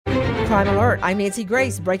Crime Alert. I'm Nancy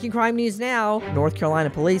Grace. Breaking crime news now. North Carolina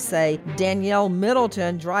police say Danielle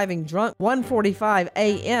Middleton, driving drunk 1:45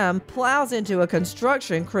 a.m., plows into a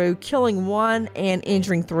construction crew, killing one and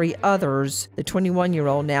injuring three others. The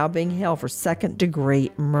 21-year-old now being held for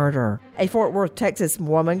second-degree murder. A Fort Worth, Texas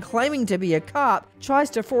woman claiming to be a cop tries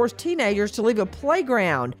to force teenagers to leave a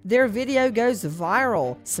playground. Their video goes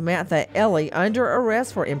viral. Samantha Ellie under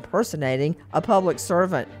arrest for impersonating a public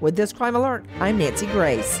servant. With this Crime Alert, I'm Nancy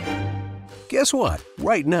Grace. Guess what?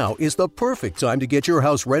 Right now is the perfect time to get your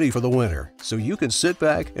house ready for the winter, so you can sit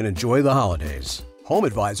back and enjoy the holidays. Home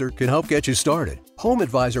Advisor can help get you started. Home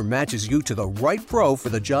Advisor matches you to the right pro for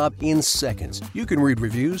the job in seconds. You can read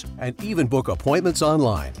reviews and even book appointments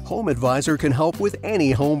online. Home Advisor can help with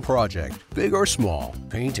any home project, big or small,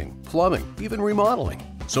 painting, plumbing, even remodeling.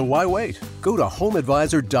 So why wait? Go to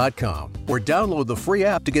HomeAdvisor.com or download the free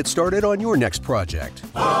app to get started on your next project.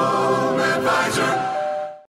 Home Advisor.